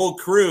for the whole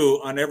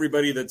crew on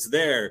everybody that's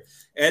there.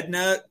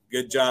 Edna,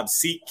 good job.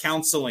 Seek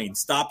counseling.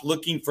 Stop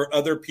looking for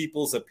other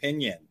people's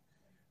opinion,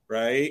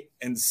 right?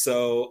 And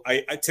so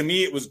to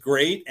me, it was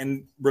great.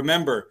 And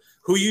remember,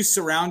 who you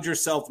surround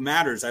yourself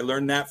matters. I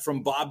learned that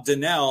from Bob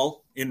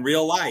Donnell in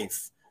real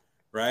life,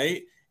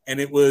 right? And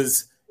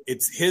his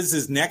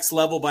is next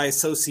level by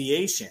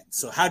association.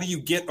 So how do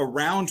you get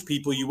around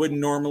people you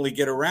wouldn't normally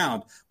get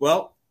around?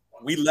 Well,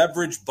 we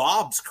leverage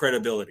Bob's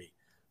credibility,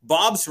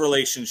 Bob's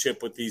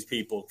relationship with these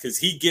people, because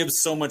he gives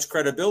so much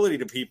credibility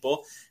to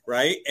people,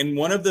 right? And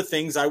one of the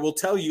things I will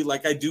tell you,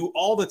 like I do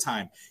all the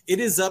time, it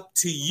is up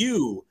to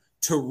you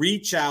to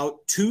reach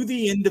out to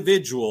the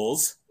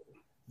individuals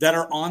that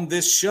are on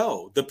this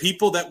show, the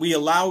people that we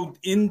allowed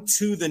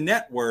into the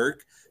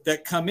network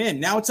that come in.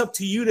 Now it's up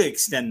to you to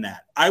extend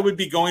that. I would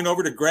be going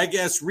over to Greg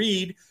S.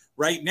 Reed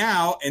right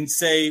now and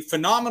say,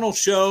 phenomenal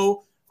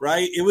show,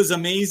 right? It was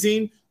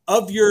amazing.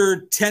 Of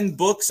your 10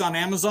 books on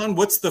Amazon,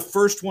 what's the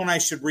first one I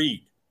should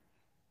read?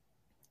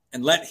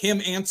 And let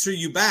him answer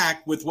you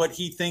back with what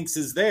he thinks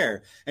is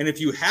there. And if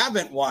you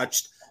haven't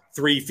watched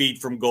 3 Feet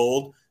from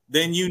Gold,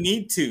 then you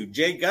need to.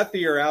 Jay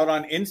Guthier out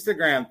on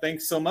Instagram.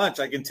 Thanks so much.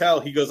 I can tell.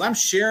 He goes, I'm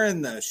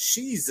sharing the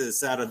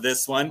Jesus out of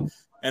this one.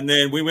 And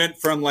then we went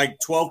from like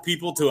 12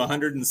 people to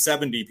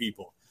 170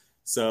 people.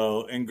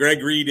 So, and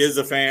Greg Reed is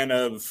a fan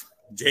of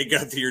Jay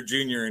Guthier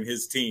Jr. and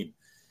his team.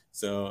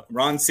 So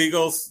Ron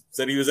Siegel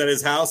said he was at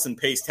his house and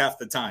paced half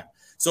the time.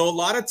 So a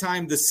lot of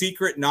time, the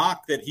secret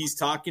knock that he's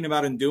talking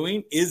about and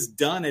doing is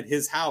done at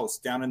his house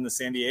down in the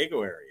San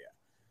Diego area.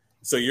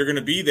 So you're going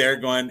to be there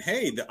going,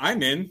 hey,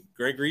 I'm in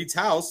Greg Reed's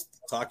house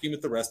talking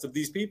with the rest of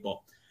these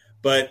people.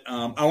 But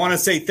I want to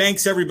say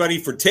thanks, everybody,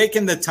 for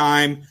taking the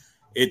time.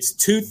 It's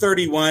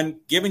 2:31,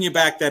 giving you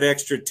back that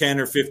extra 10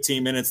 or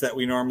 15 minutes that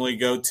we normally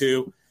go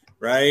to,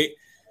 right?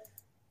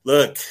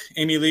 Look,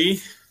 Amy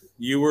Lee,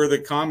 you were the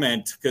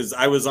comment because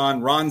I was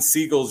on Ron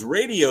Siegel's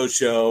radio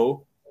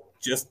show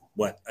just,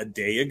 a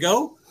day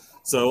ago?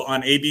 So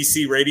on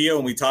ABC Radio,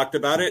 and we talked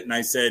about it, and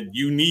I said,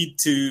 you need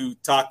to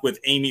talk with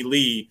Amy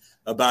Lee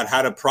about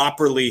how to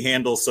properly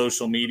handle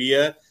social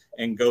media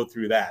and go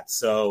through that.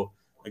 So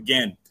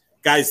again,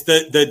 guys,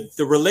 the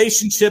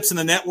relationships in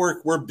the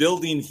network we're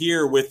building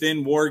here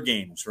within War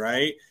Games,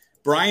 right?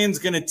 Brian's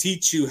going to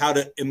teach you how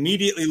to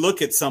immediately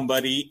look at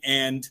somebody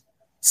and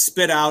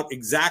spit out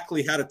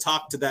exactly how to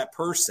talk to that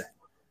person.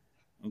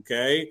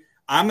 Okay.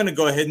 I'm going to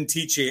go ahead and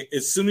teach you,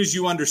 as soon as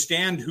you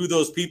understand who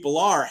those people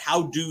are,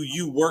 how do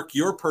you work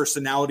your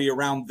personality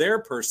around their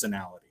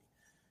personality?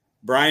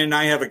 Brian and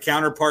I have a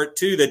counterpart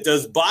too that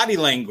does body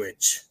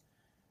language,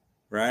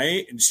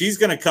 right? And she's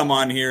going to come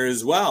on here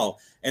as well.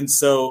 And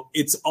so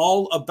it's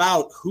all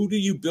about who do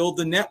you build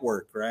the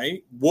network,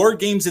 right? War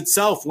Games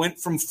itself went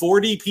from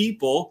 40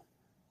 people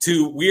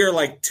to we are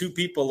like 2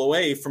 people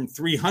away from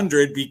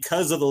 300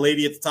 because of the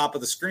lady at the top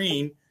of the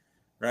screen,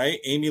 right?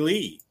 Amy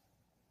Lee.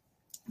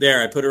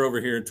 There, I put her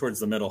over here towards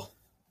the middle.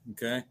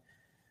 Okay.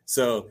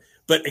 So,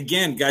 but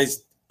again,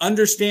 guys,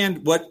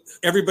 understand what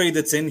everybody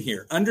that's in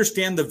here,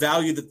 understand the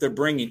value that they're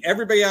bringing.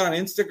 Everybody out on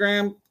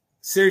Instagram,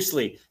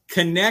 seriously,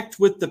 connect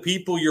with the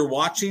people you're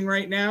watching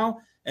right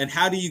now. And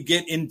how do you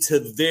get into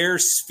their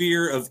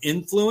sphere of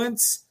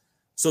influence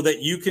so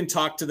that you can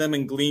talk to them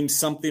and glean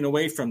something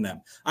away from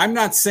them? I'm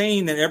not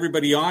saying that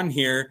everybody on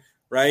here,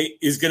 right,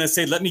 is going to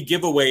say, let me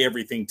give away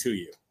everything to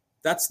you.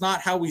 That's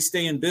not how we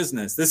stay in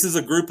business. This is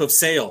a group of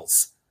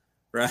sales,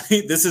 right?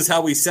 This is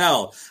how we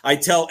sell. I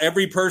tell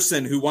every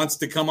person who wants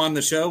to come on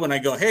the show and I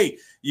go, hey,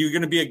 you're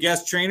going to be a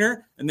guest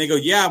trainer? And they go,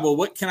 yeah, well,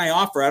 what can I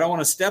offer? I don't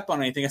want to step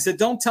on anything. I said,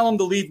 don't tell them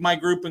to leave my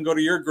group and go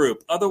to your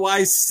group.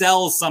 Otherwise,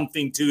 sell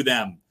something to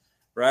them,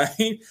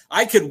 right?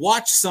 I could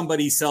watch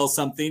somebody sell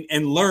something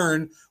and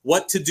learn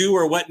what to do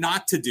or what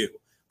not to do.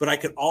 But I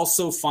could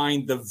also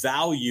find the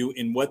value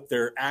in what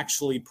they're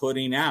actually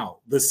putting out.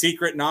 The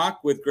secret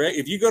knock with Greg,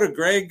 if you go to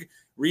Greg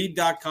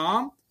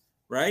reed.com,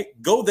 right?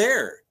 Go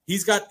there.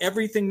 He's got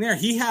everything there.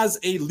 He has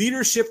a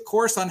leadership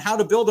course on how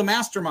to build a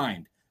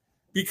mastermind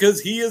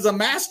because he is a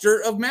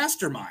master of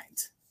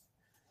masterminds.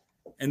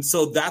 And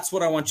so that's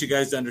what I want you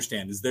guys to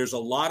understand is there's a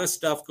lot of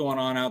stuff going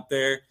on out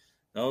there.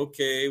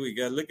 Okay, we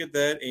got to look at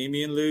that.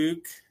 Amy and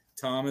Luke,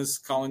 Tom is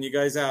calling you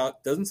guys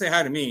out. Doesn't say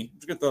hi to me. I'm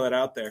just going to throw that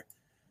out there.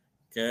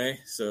 Okay,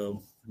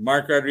 so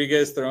Mark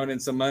Rodriguez throwing in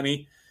some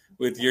money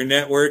with your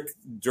network,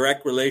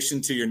 direct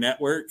relation to your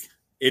network.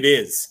 It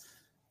is,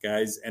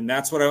 guys. And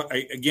that's what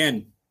I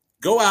again,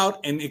 go out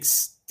and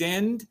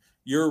extend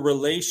your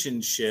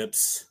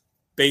relationships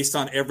based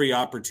on every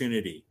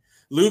opportunity.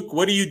 Luke,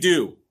 what do you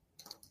do?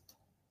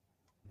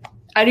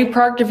 I do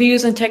product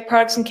reviews and tech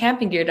products and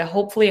camping gear to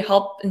hopefully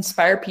help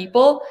inspire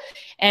people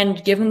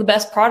and give them the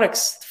best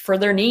products for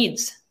their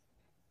needs.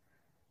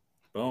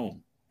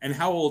 Boom. And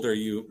how old are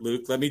you,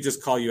 Luke? Let me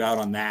just call you out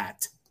on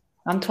that.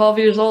 I'm 12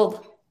 years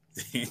old.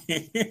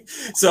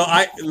 So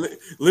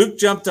Luke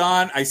jumped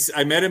on.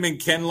 I met him in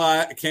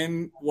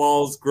Ken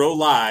Wall's Grow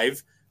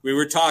Live. We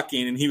were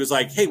talking and he was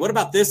like, hey, what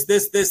about this?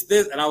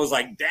 And I was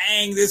like,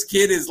 dang, this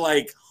kid is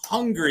like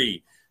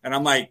hungry. And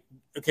I'm like,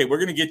 okay, we're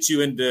going to get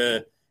you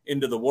into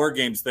the War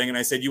Games thing. And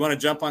I said, you want to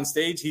jump on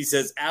stage? He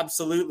says,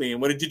 absolutely.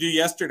 And what did you do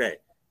yesterday?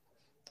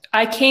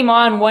 I came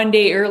on one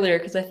day earlier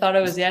because I thought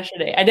it was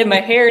yesterday. I did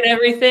my hair and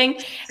everything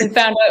and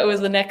found out it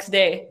was the next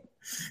day.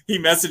 He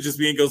messages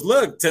me and goes,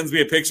 look, sends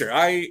me a picture.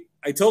 I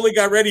totally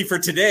got ready for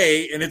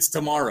today and it's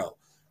tomorrow,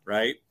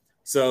 right?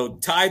 So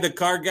Ty, the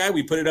car guy,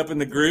 we put it up in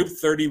the group,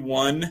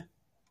 31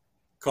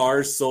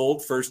 cars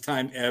sold, first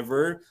time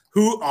ever.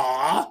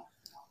 Hoo-ah!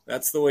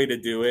 That's the way to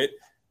do it,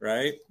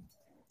 right?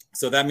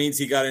 So that means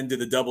he got into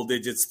the double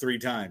digits 3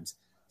 times.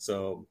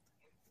 So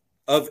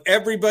of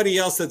everybody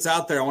else that's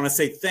out there, I want to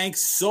say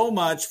thanks so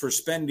much for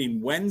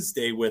spending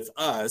Wednesday with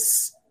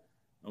us.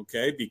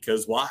 Okay,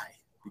 because why?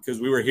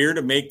 Because we were here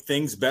to make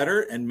things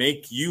better and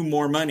make you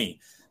more money.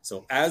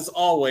 So as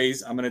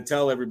always, I'm going to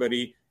tell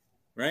everybody,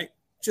 right,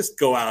 just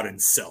go out and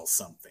sell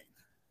something.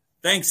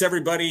 Thanks,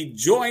 everybody.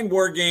 Join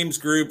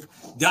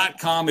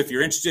wargamesgroup.com if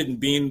you're interested in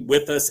being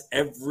with us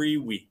every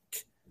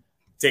week.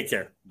 Take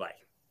care. Bye.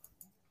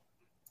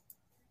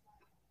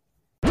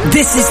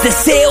 This is the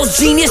Sales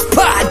Genius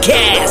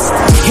Podcast.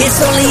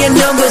 It's only a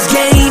numbers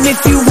game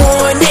if you